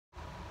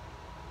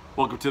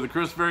Welcome to the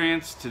Chris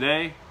Variants.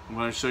 Today I'm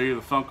going to show you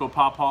the Funko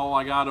Pop haul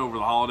I got over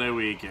the holiday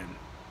weekend.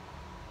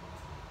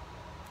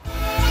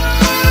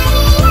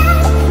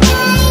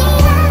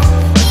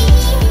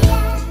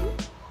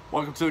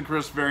 Welcome to the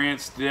Chris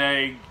Variants.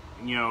 Today,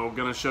 going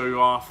to show you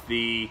off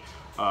the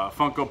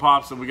Funko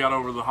Pops that we got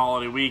over the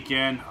holiday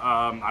weekend.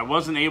 I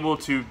wasn't able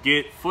to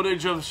get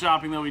footage of the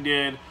shopping that we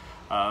did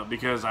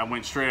because I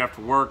went straight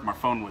after work. My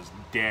phone was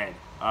dead.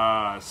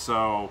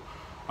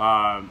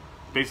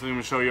 Basically, I'm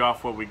going to show you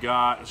off what we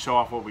got, show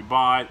off what we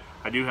bought.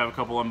 I do have a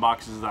couple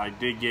unboxes that I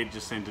did get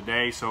just in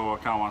today, so I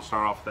kind of want to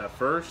start off with that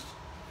first.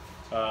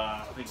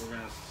 I think we're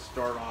going to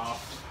start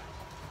off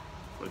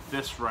with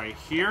this right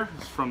here.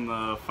 It's from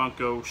the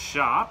Funko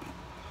shop.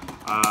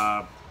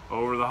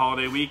 Over the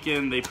holiday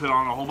weekend, they put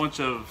on a whole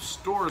bunch of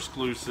store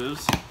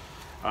exclusives.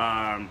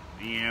 And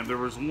there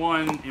was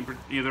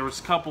there was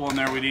a couple in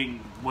there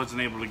we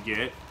wasn't able to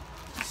get.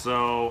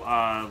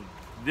 So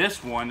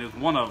this one is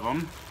one of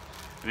them.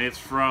 And it's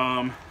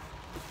from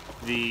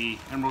the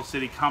Emerald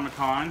City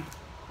Comic-Con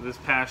this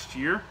past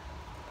year.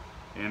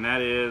 And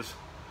that is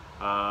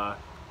Mr.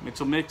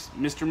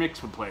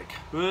 Mixoplick.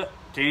 Can't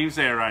even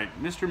say it right.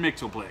 Mr.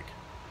 Mixoplick.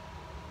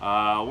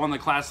 One of the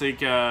classic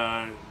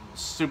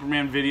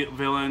Superman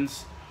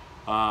villains.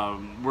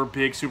 We're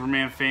big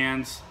Superman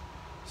fans.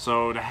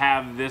 So to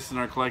have this in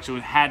our collection,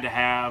 we had to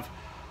have.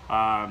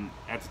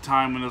 At the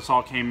time when this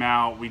all came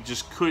out, we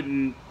just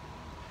couldn't,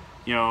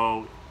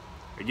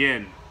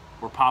 again,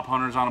 we're pop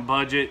hunters on a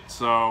budget,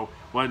 so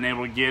wasn't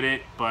able to get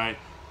it, but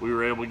we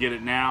were able to get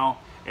it now,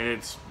 and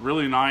it's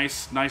really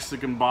nice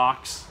looking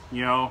box,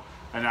 and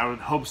I would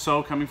hope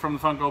so, coming from the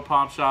Funko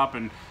Pop shop.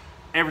 And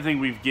everything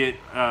we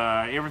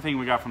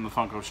got from the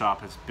Funko shop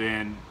has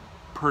been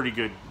pretty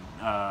good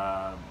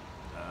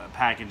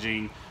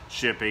packaging,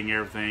 shipping,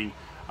 everything.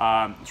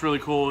 It's really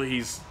cool.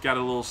 He's got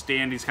a little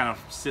stand. He's kind of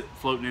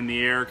floating in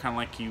the air, kind of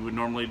like you would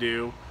normally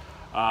do.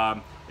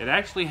 It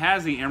actually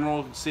has the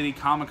Emerald City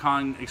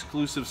Comic-Con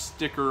exclusive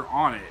sticker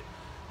on it,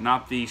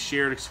 not the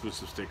shared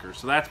exclusive sticker.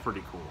 So that's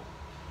pretty cool.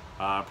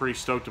 Pretty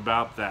stoked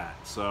about that.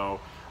 So,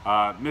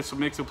 Mr.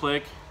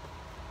 Mixoplick,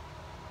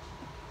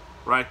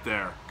 right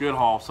there. Good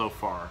haul so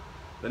far.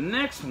 The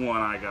next one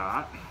I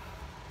got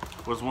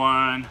was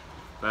one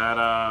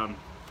that,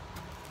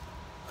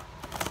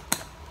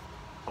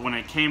 when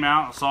it came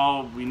out, I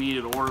saw we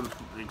needed to order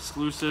the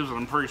exclusives, and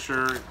I'm pretty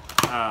sure,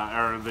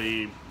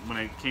 when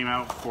it came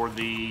out for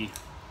the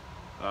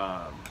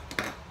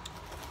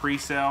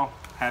pre-sale,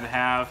 had to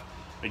have.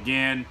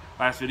 Again,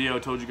 last video I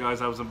told you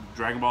guys I was a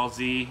Dragon Ball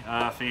Z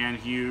fan,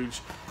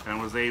 huge,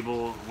 and was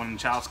able, when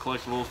Child's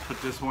Collectibles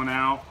put this one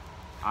out,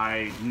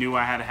 I knew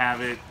I had to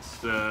have it. It's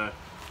the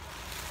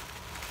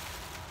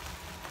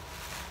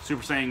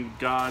Super Saiyan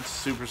God,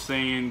 Super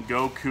Saiyan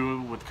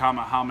Goku with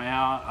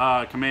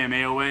Kamehameha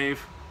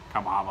wave.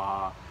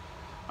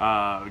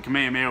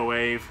 Kamehameha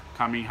wave,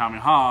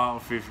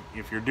 Kamehameha,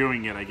 if you're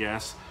doing it, I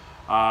guess.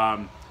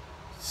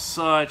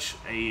 Such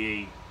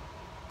a,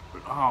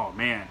 oh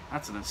man,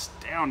 that's an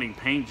astounding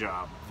paint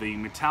job. The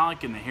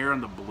metallic and the hair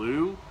and the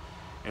blue,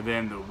 and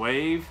then the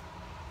wave.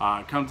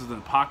 Comes with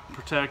a pocket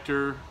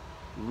protector.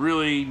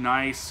 Really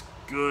nice,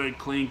 good,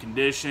 clean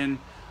condition.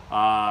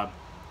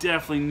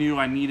 Definitely knew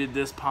I needed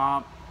this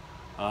pop.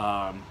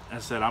 As I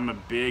said, I'm a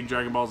big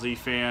Dragon Ball Z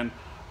fan.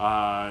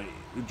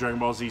 Dragon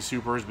Ball Z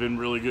Super has been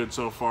really good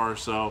so far,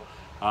 so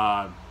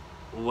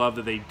love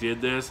that they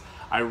did this.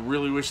 I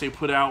really wish they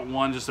put out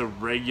one, just a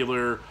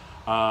regular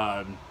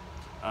Goku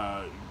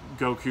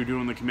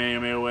doing the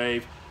Kamehameha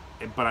wave,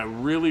 but I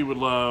really would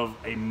love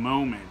a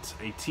moment,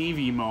 a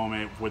TV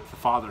moment with the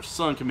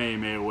father-son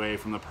Kamehameha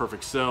wave from the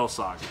Perfect Cell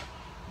saga.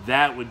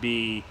 That would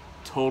be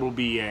total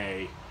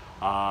BA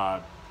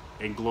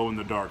and glow in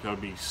the dark. That would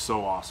be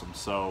so awesome.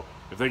 So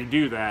if they could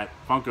do that,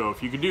 Funko,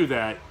 if you could do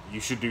that, you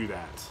should do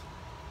that.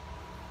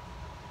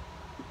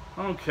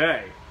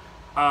 Okay.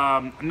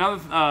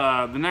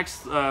 The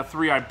next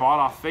three I bought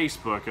off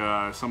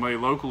Facebook. Somebody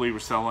locally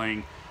was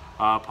selling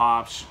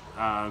pops.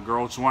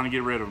 Girl just wanted to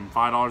get rid of them,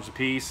 $5 a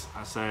piece.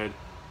 I said,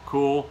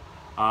 cool.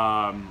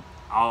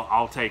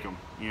 I'll take them.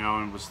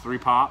 And it was 3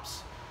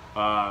 pops.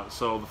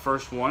 So the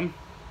first one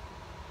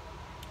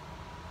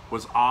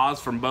was Oz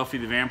from Buffy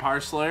the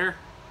Vampire Slayer.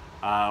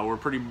 We're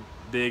pretty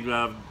big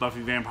Buffy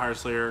the Vampire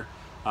Slayer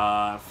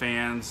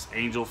fans,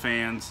 Angel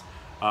fans.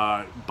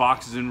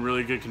 Box is in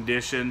really good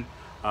condition.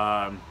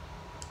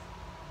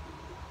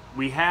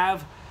 We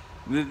have,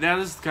 that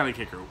is the kind of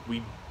kicker,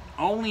 we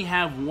only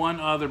have one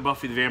other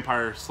Buffy the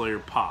Vampire Slayer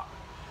pop,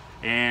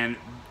 and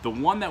the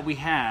one that we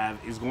have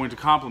is going to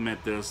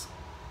complement this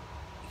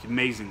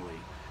amazingly,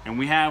 and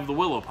we have the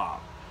Willow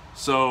pop.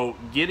 So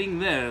getting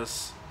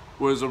this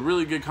was a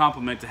really good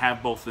compliment to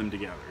have both of them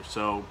together.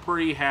 So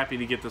pretty happy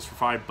to get this for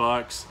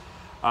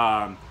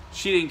 $5.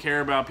 She didn't care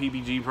about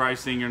PPG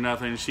pricing or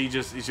nothing. She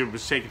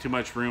was taking too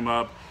much room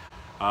up,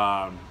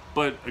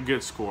 but a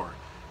good score.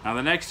 Now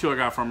the next two I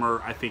got from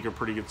her, I think are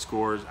pretty good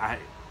scores. I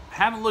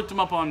haven't looked them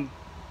up on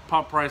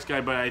Pop Price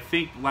Guide, but I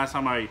think last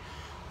time I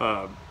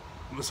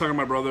was talking to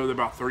my brother, they're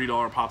about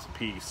 $30 pops a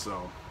piece.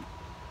 So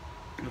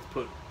let's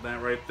put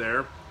that right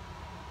there.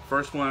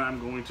 First one I'm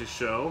going to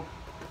show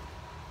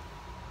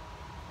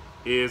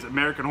is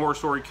American Horror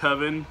Story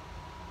Coven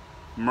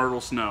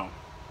Myrtle Snow.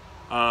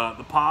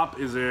 The pop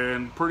is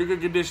in pretty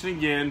good condition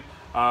again.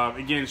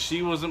 Again,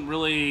 she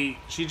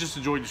just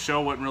enjoyed the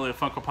show, wasn't really a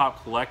Funko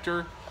Pop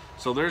collector.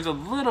 So there's a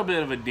little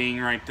bit of a ding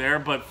right there,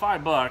 but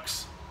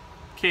 $5,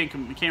 can't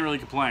really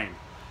complain.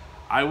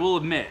 I will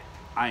admit,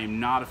 I am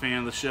not a fan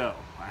of the show.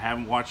 I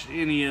haven't watched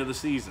any of the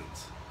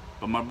seasons.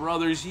 But my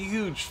brother's a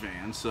huge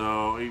fan,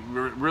 so he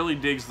really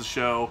digs the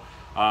show.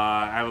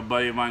 I have a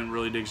buddy of mine that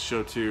really digs the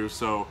show too,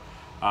 so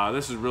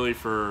this is really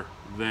for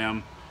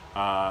them.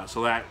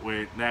 So that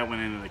went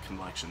into the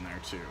collection there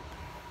too.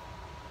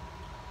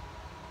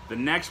 The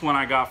next one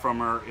I got from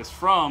her is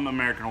from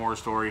American Horror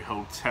Story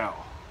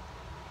Hotel.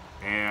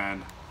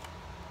 And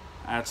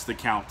that's the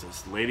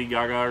Countess. Lady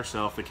Gaga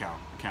herself, the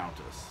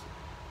Countess.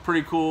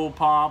 Pretty cool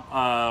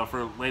pop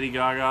for Lady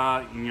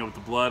Gaga, you know, with the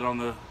blood on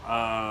the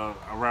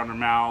around her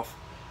mouth.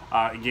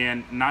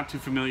 Again, not too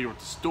familiar with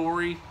the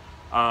story,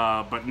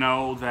 but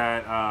know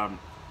that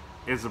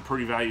it's a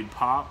pretty valued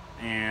pop,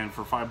 and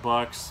for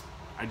 $5,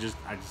 I just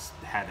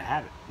had to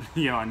have it.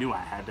 You know, I knew I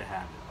had to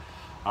have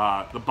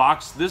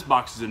it. This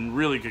box is in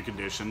really good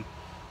condition.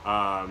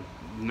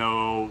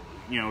 No,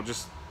 you know,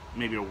 just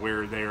maybe a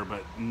wear there,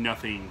 but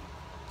nothing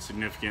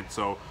significant.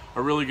 So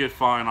a really good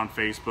find on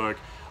Facebook.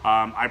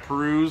 I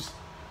peruse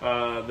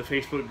the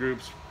Facebook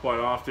groups quite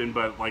often,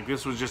 but like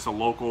this was just a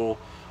local,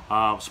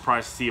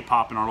 surprised to see a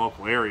pop in our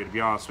local area, to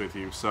be honest with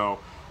you. So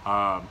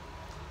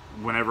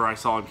whenever I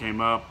saw it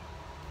came up,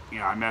 you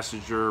know, I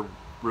messaged her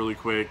really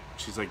quick.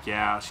 She's like,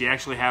 yeah, she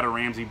actually had a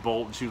Ramsey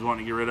bolt and she was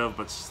wanting to get rid of,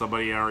 but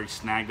somebody already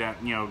snagged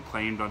that, you know,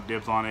 claimed on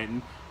dibs on it,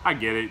 and I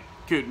get it,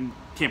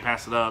 can't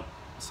pass it up.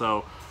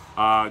 So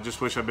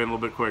just wish I'd been a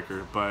little bit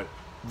quicker, but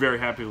very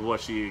happy with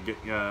what she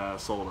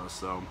sold us.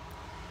 So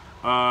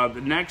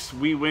the next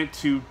we went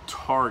to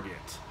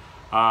Target.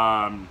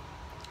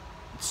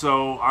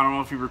 So I don't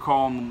know if you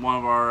recall in one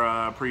of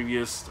our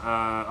previous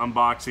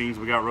unboxings,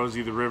 we got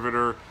Rosie the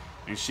Riveter,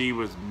 and she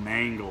was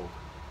mangled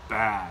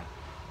bad.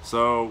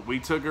 So we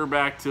took her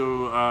back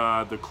to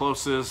the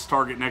closest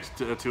Target next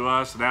to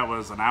us, and that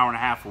was an hour and a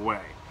half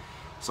away.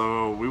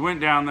 So we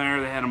went down there.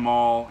 They had a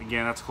mall.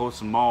 Again, that's the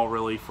closest mall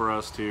really for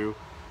us too.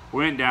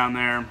 We went down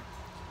there.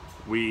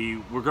 We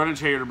were going to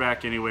trade her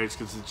back anyways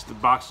because the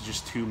box is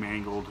just too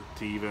mangled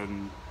to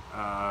even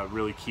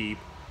really keep.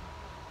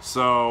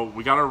 So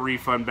we got our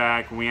refund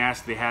back, and we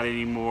asked if they had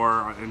any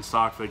more in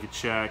stock so they could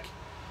check.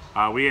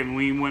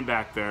 We went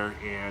back there,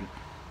 and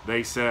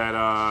they said,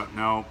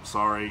 no,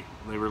 sorry,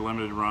 they were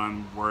limited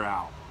run, we're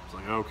out. It's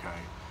like, okay,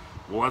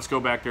 well, let's go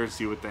back there and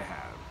see what they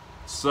have.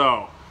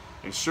 So,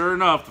 and sure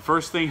enough, the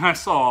first thing I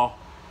saw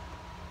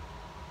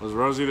was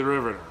Rosie the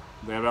Riveter.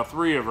 They had about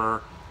 3 of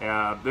her.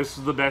 This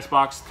is the best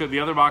box, because the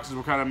other boxes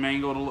were kind of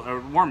mangled, or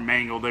weren't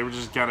mangled, they were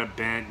just kind of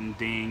bent and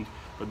dinged.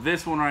 But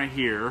this one right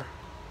here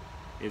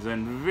is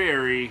in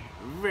very,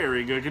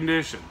 very good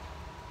condition.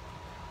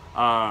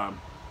 And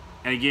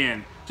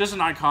again, just an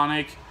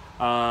iconic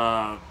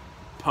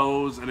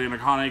pose and an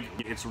iconic,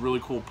 it's a really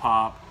cool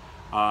pop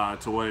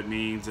to what it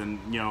means, and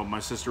you know, my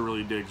sister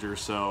really digs her,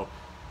 so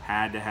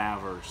had to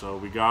have her, so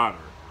we got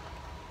her.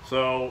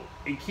 So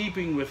in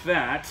keeping with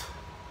that,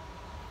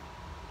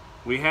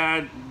 we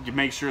had to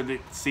make sure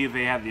that see if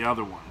they had the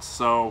other ones.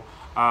 So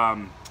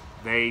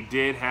they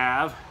did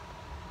have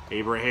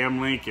Abraham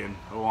Lincoln,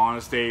 oh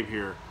Honest Abe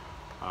here.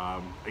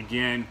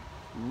 Again,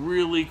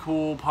 really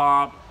cool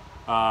pop.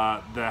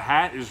 The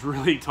hat is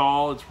really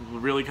tall. It's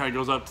really kind of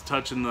goes up to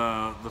touching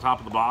the top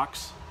of the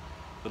box,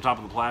 the top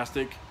of the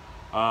plastic.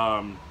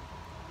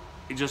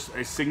 It's just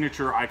a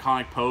signature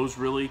iconic pose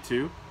really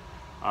too.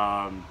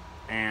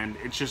 And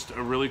it's just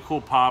a really cool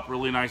pop,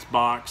 really nice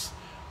box.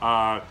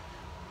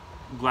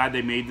 Glad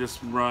they made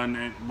this run,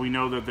 and we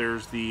know that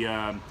there's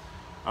the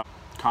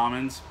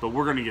commons, but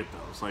we're gonna get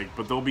those.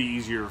 But they'll be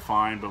easier to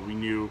find. But we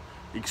knew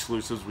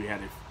exclusives we had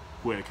to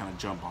kind of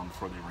jump on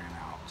before they ran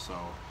out.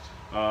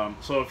 So,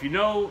 so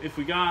if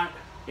we got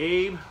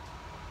Abe,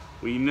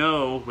 we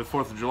know with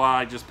 4th of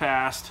July just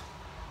passed,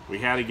 we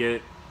had to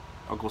get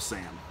Uncle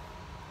Sam.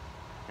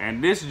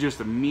 And this is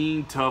just a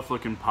mean,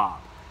 tough-looking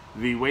pop.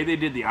 The way they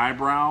did the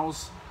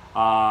eyebrows,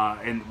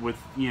 and with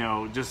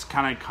just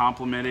kind of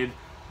complemented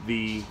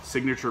the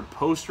signature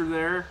poster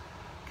there,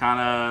 kind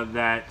of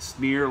that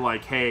sneer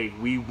like, hey,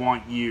 we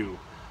want you.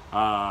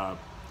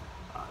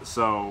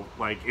 So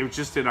it was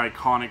just an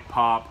iconic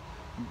pop.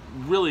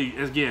 Really,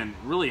 again,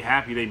 really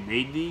happy they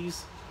made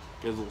these.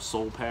 Got a little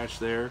soul patch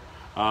there,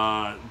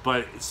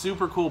 but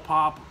super cool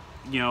pop.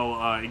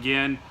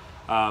 Again,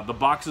 the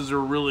boxes are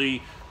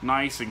really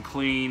nice and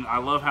clean. I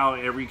love how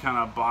every kind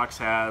of box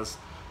has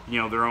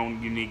their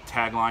own unique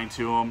tagline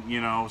to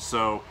them.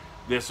 So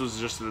this was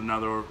just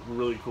another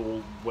really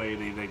cool way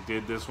they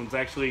did this. One's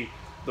actually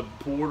the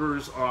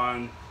borders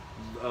on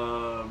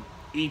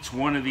each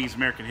one of these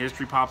American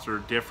History Pops are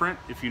different,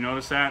 if you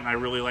notice that, and I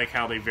really like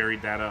how they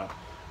varied that up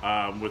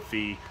with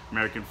the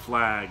American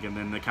flag, and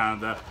then the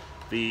kind of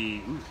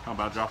the how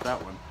about drop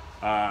that one?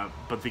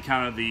 but the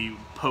kind of the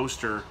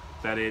poster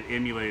that it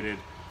emulated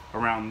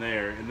around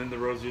there, and then the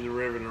Rosie the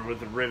Riveter with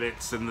the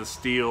rivets and the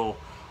steel,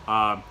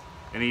 and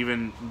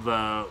even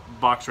the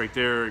box right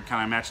there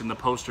kind of matching the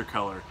poster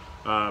color.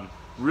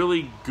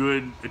 Really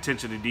good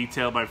attention to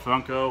detail by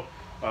Funko.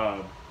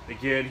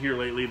 Again, here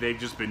lately they've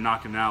just been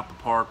knocking it out the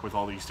park with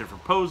all these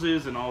different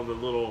poses and all the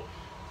little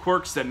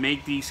quirks that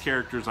make these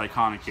characters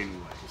iconic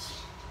anyways.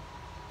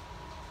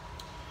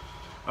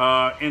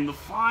 And the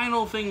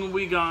final thing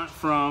we got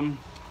from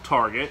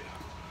Target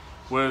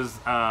was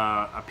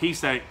a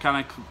piece that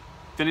kind of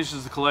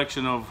finishes the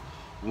collection of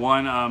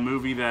one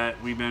movie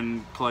that we've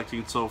been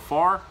collecting so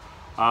far,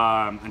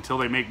 until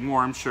they make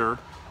more, I'm sure.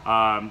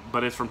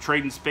 But it's from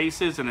Trading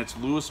Spaces, and it's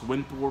Louis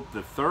Winthrop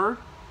III.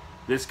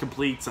 This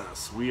completes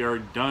us. We are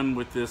done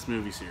with this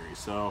movie series.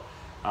 So,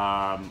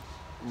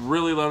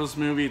 really love this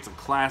movie. It's a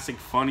classic,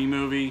 funny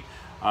movie.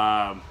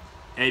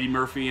 Eddie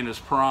Murphy in his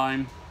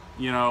prime,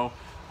 you know,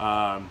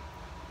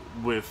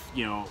 with,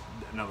 you know,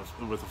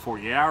 with the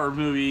 48-hour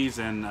movies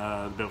and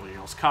the Beverly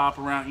Hills Cop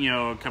around, you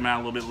know, come out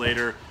a little bit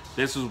later.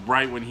 This was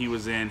right when he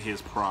was in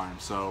his prime.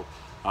 So,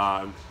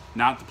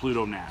 not the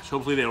Pluto Nash.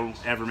 Hopefully they don't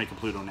ever make a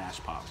Pluto Nash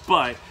pop.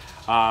 But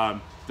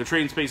the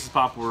Trading Spaces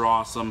pop were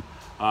awesome.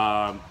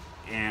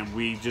 And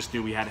we just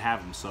knew we had to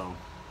have them, so.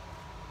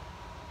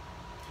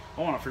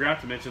 Oh, and I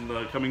forgot to mention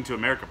the Coming to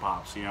America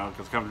pops, you know,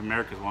 because Coming to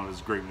America is one of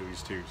his great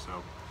movies too,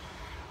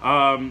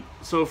 so.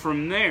 So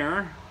from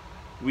there,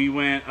 we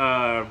went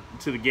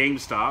to the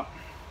GameStop,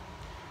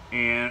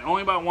 and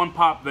only about one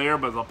pop there,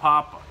 but the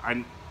pop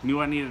I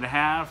knew I needed to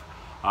have.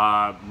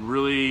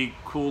 Really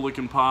cool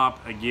looking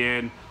pop.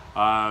 Again,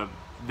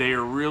 they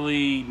are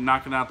really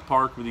knocking out the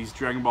park with these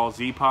Dragon Ball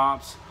Z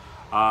pops.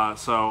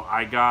 So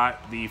I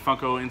got the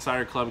Funko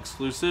Insider Club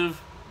exclusive,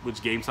 which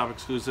is GameStop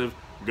exclusive,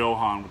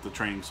 Gohan with the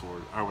training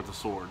sword, or with the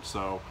sword.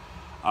 So,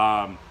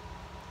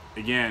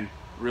 again,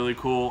 really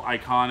cool,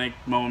 iconic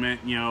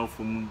moment, you know,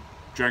 from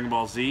Dragon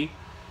Ball Z.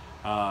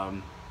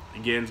 Again,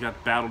 he's got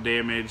the battle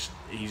damage.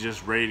 He's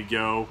just ready to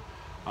go.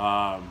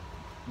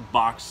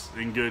 Box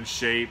in good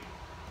shape.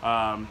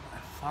 I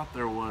thought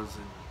there was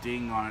a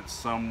ding on it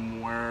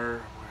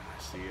somewhere. Where did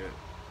I see it?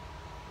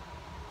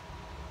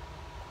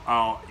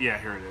 Oh, yeah,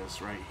 here it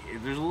is, right here.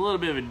 There's a little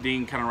bit of a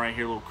ding kind of right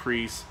here, a little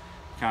crease.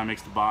 Kind of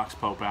makes the box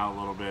poke out a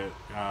little bit.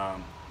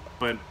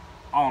 But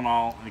all in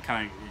all, you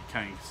kind of you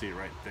can see it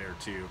right there,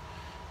 too.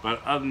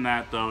 But other than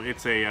that, though,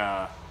 it's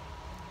a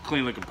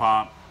clean looking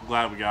pop.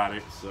 Glad we got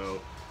it. So,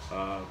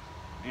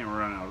 and we're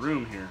running out of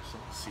room here. So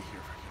let's see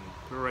here if I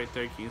can put it right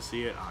there. Can you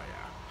see it? Oh,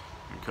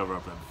 yeah. And cover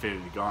up that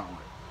Infinity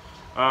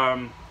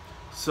Gauntlet.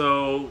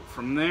 So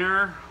from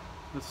there,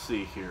 let's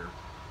see here.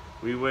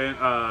 We went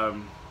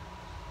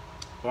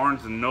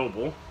Barnes &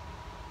 Noble.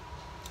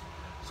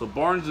 So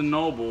Barnes &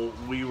 Noble,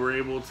 we were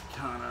able to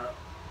kind of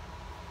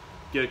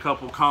get a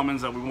couple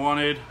comments that we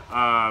wanted.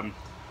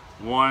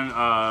 One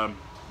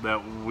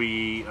that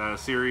we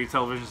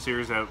television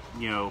series that,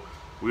 you know,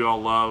 we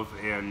all love,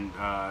 and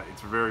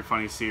it's a very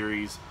funny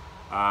series.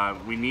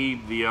 We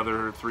need the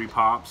other 3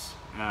 pops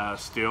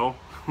still.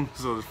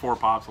 So there's 4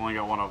 pops, only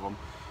got 1 of them,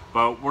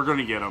 but we're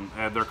gonna get them.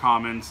 They're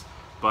commons,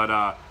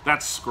 but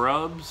that's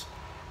Scrubs,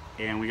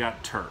 and we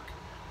got Turk.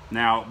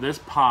 Now this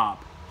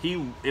pop,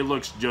 it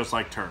looks just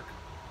like Turk,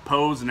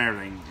 pose and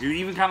everything. It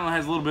even kind of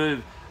has a little bit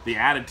of the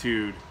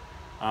attitude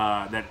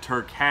that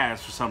Turk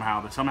has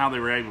somehow. That somehow they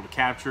were able to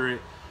capture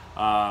it.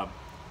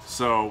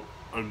 So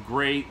a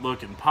great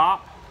looking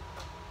pop.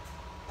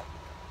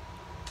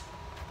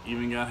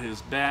 Even got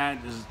his badge,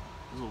 his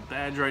little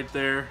badge right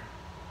there.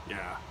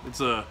 Yeah, it's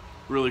a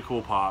really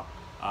cool pop.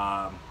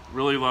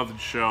 Really love the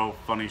show,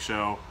 funny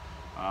show.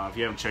 If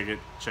you haven't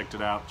checked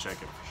it out,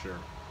 check it for sure.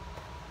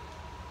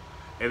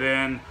 And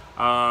then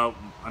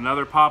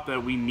another pop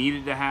that we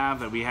needed to have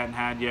that we hadn't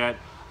had yet,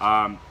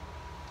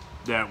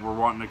 that we're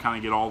wanting to kind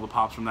of get all the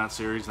pops from that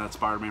series, and that's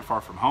Spider-Man Far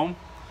From Home.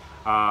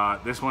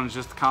 This one's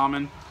just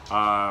common,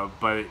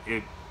 but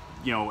it,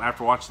 you know,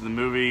 after watching the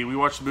movie, we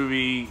watched the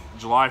movie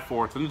July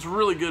 4th, and it's a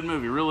really good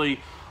movie, really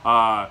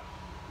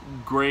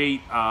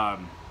great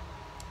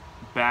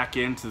back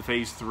into the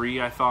Phase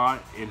 3, I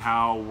thought, in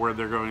where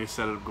they're going to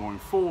set it up going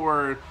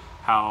forward,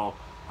 how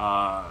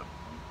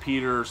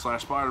Peter /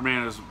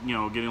 Spider-Man is, you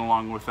know, getting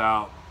along in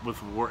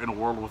a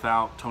world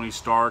without Tony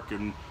Stark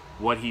and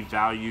what he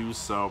values.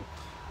 So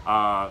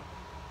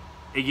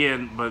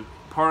again, but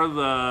part of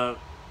the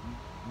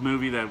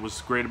movie that was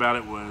great about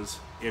it was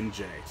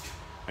MJ.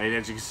 And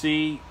as you can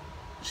see,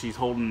 she's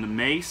holding the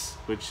mace,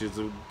 which is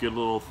a good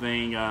little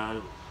thing.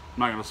 I'm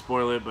not going to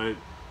spoil it, but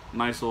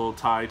nice little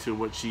tie to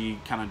what she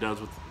kind of does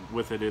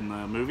with it in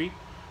the movie.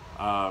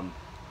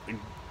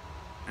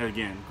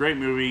 Again, great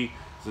movie.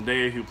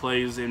 Zendaya, who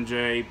plays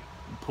MJ,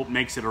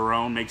 makes it her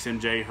own, makes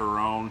MJ her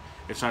own.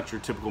 It's not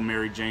your typical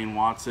Mary Jane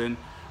Watson,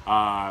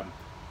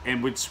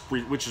 and which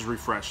is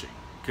refreshing,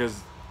 because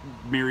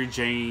Mary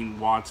Jane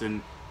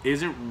Watson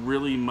isn't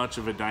really much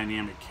of a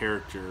dynamic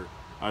character,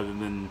 other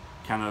than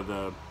kind of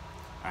the,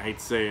 I hate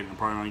to say it, I'm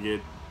probably going to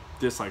get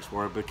dislikes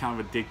for it, but kind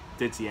of a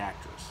ditzy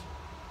actress,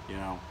 you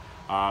know.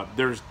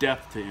 there's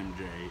depth to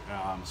MJ.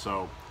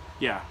 So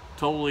yeah,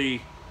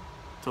 totally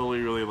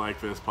really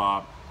like this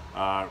pop.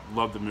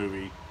 Love the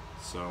movie.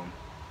 So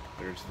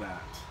there's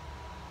that.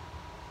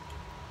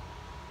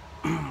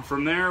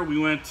 From there, we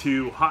went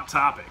to Hot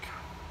Topic.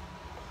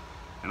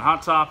 And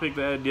Hot Topic,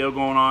 they had a deal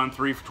going on,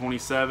 3 for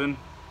 $27.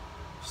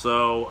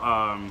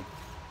 So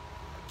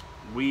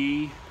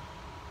we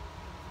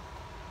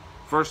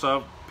first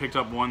up picked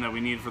up one that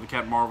we needed for the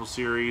Captain Marvel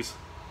series.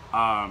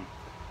 And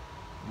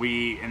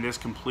this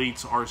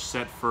completes our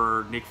set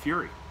for Nick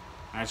Fury.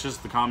 And it's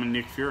just the common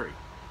Nick Fury.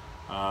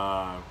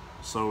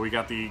 So we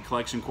got the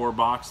collection core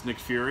box Nick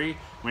Fury.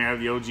 We have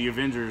the OG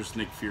Avengers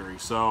Nick Fury.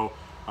 So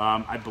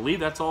I believe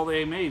that's all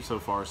they made so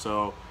far.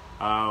 So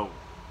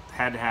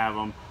had to have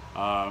them.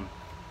 I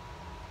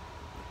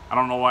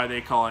don't know why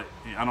they call it.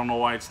 I don't know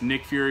why it's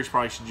Nick Fury. It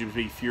probably should just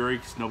be Fury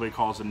because nobody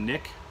calls him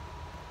Nick.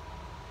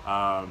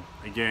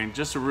 Again,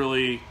 just a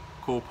really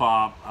cool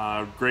pop.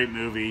 Great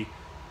movie.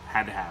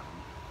 Had to have him.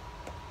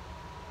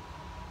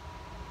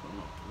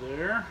 Up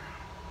there.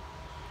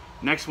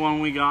 Next one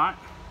we got,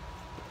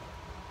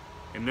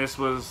 and this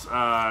was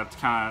to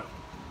kind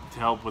of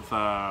help with.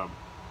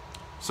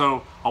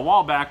 So a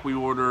while back we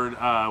ordered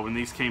when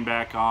these came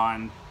back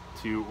on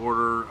to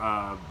order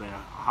the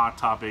Hot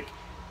Topic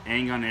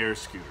Aegon Air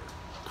Scooter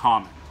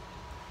common.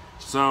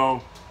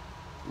 So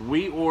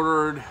we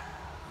ordered.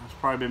 It's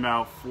probably been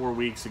about 4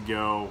 weeks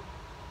ago.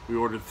 We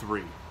ordered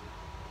 3,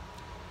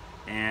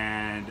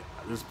 and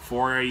this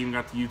before I even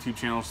got the YouTube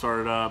channel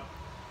started up.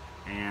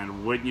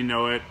 And wouldn't you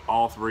know it,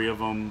 all 3 of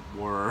them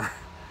were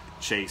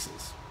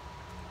chases.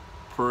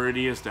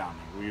 Pretty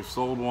astounding. We've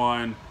sold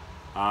one,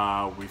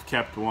 we've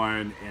kept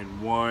one,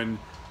 and one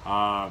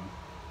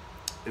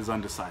is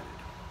undecided,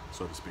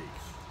 so to speak.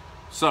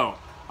 So,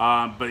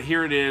 but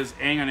here it is,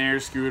 Aegon Air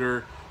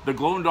Scooter. The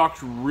glow-in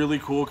doc's really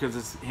cool because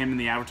it's him in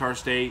the Avatar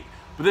state.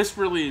 But this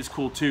really is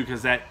cool too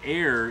because that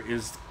air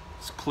is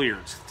clear,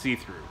 it's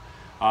see-through.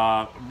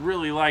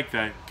 Really like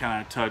that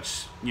kind of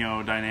touch,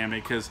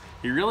 dynamic because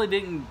he really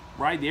didn't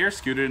ride the air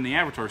scooter in the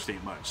Avatar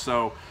state much.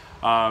 So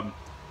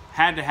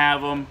had to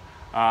have them.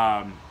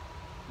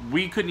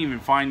 We couldn't even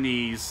find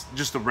these,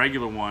 just the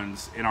regular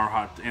ones in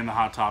the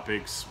Hot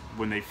Topics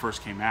when they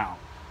first came out.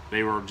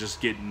 They were just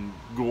getting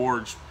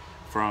gorged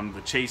from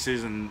the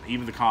chases and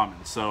even the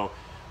commons. So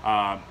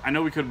I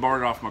know we could have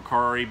borrowed it off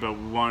Macari, but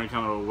we wanted to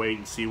kind of wait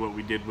and see what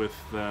we did with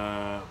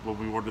when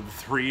we ordered the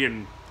 3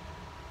 and.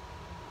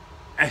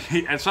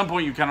 At some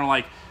point you kind of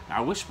like,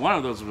 I wish one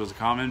of those was a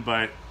common,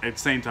 but at the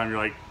same time you're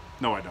like,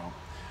 no I don't.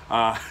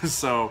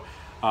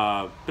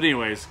 But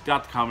anyways,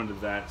 got the common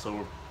of that,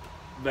 so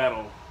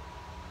that'll go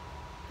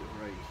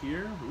right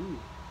here. Ooh.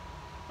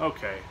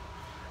 Okay.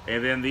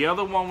 And then the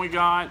other one we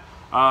got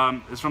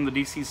is from the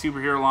DC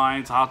Superhero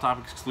line. It's a Hot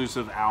Topic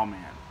exclusive,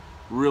 Owlman.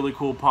 Really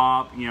cool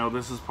pop.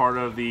 This is part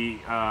of the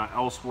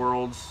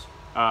Elseworlds.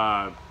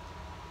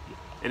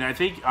 And I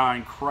think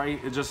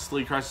in Justice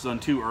League Crisis on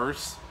 2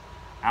 Earths,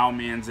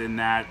 Owlman's in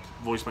that,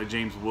 voiced by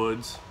James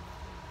Woods.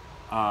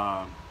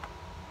 But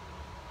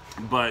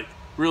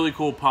really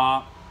cool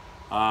pop.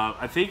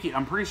 I'm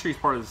pretty sure he's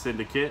part of the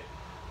Syndicate.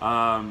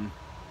 And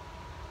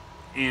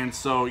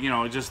so,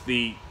 just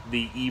the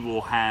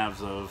evil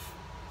halves of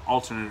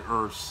alternate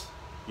Earths,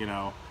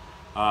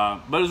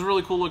 But it was a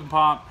really cool looking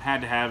pop.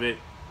 Had to have it.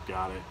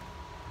 Got it.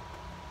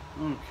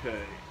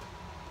 Okay.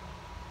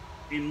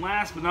 And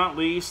last but not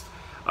least,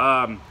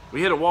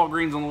 we hit a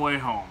Walgreens on the way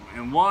home.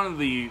 And one of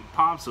the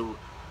pops that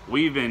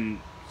we've been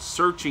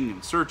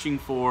searching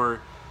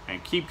for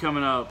and keep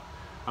coming up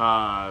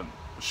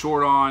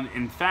short on.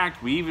 In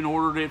fact, we even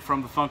ordered it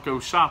from the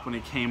Funko shop when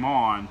it came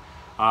on,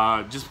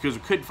 just because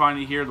we couldn't find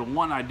it here. The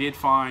one I did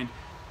find,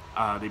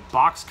 the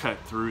box cut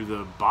through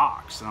the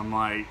box. And I'm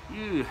like,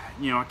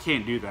 I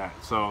can't do that.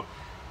 So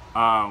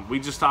we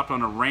just stopped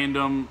on a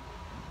random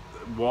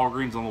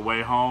Walgreens on the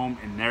way home,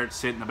 and there it's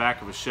sitting in the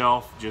back of a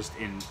shelf, just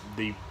in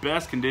the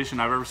best condition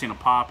I've ever seen a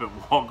pop at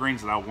Walgreens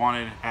that I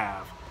wanted to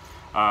have.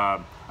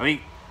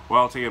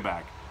 I'll take it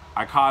back.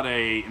 I caught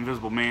a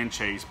Invisible Man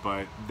chase,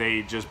 but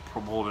they just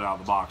pulled it out of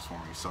the box for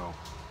me. So,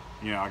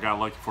 I got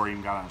lucky before it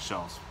even got on the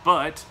shelves.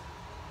 But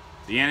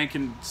the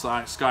Anakin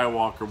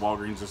Skywalker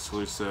Walgreens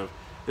exclusive.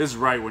 This is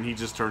right when he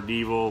just turned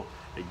evil,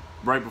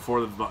 right before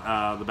the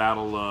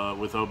battle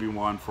with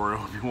Obi-Wan, before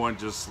Obi-Wan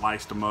just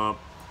sliced him up.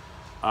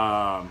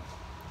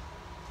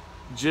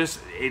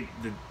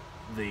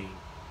 The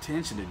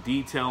attention to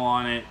detail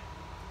on it,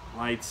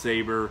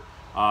 lightsaber,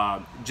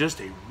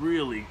 just a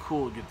really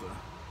cool, get the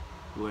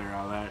glare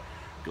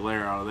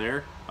out of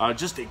there,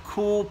 just a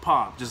cool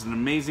pop, just an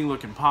amazing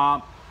looking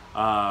pop.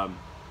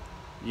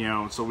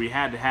 So we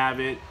had to have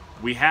it.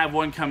 We have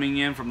one coming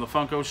in from the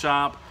Funko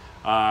shop.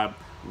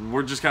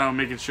 We're just kind of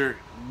making sure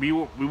we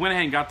went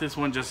ahead and got this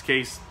one just in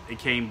case it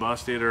came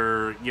busted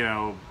or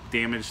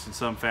damaged in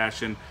some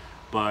fashion.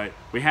 But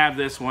we have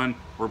this one.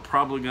 We're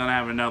probably gonna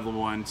have another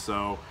one.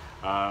 So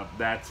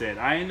that's it.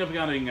 I ended up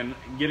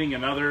getting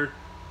another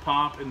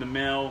pop in the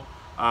mail,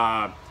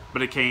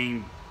 but it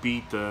came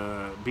beat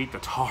the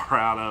tar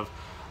out of,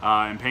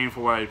 and paying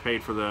for what I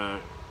paid for the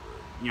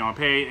you know, I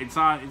paid. It's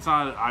not.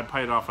 I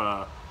paid off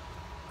a.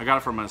 I got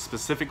it from a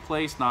specific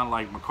place, not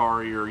like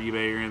Macari or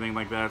eBay or anything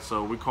like that.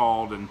 So we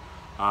called and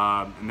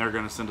they're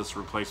going to send us a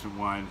replacement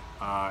one.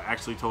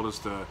 Actually told us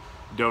to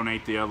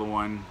donate the other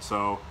one,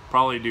 so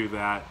probably do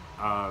that,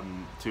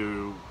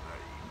 to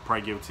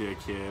probably give it to a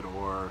kid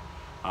or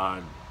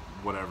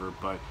whatever.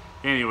 But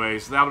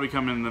anyways, that'll be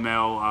coming in the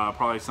mail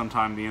probably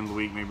sometime at the end of the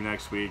week, maybe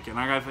next week. And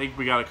I think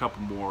we got a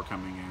couple more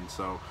coming in.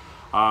 So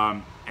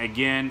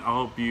again, I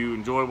hope you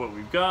enjoy what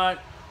we've got.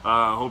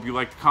 I hope you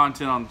like the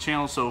content on the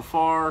channel so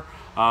far.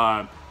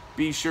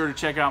 Be sure to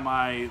check out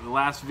my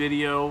last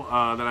video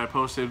that I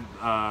posted,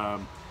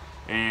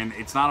 and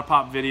it's not a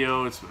pop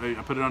video.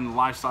 I put it on the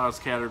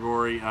lifestyles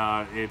category.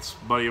 It's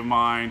a buddy of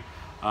mine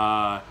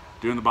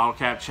doing the bottle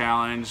cap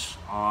challenge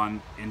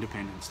on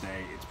Independence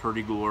Day. It's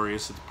pretty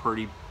glorious. It's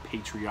pretty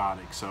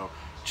patriotic. So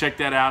check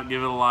that out.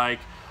 Give it a like.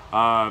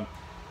 I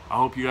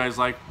hope you guys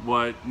like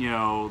what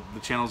the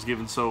channel's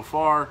given so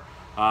far.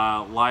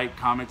 Like,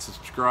 comment,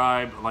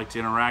 subscribe. I like to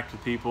interact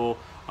with people.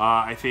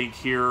 I think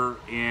here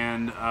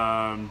in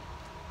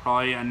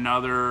probably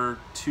another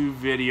 2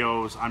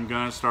 videos, I'm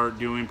gonna start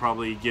doing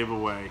probably a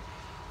giveaway.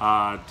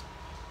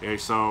 Okay,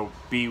 so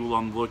be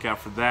on the lookout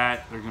for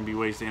that. There are gonna be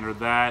ways to enter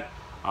that.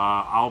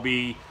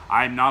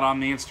 I'm not on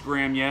the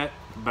Instagram yet,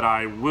 but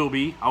I will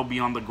be. I'll be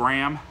on the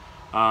gram.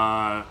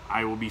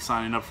 I will be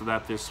signing up for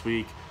that this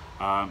week.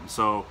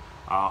 So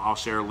I'll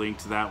share a link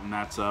to that when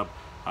that's up.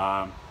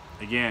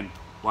 Again,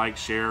 like,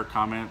 share,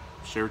 comment,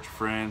 share with your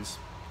friends.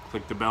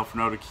 Click the bell for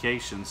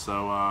notifications.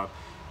 So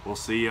we'll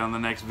see you on the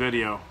next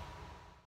video.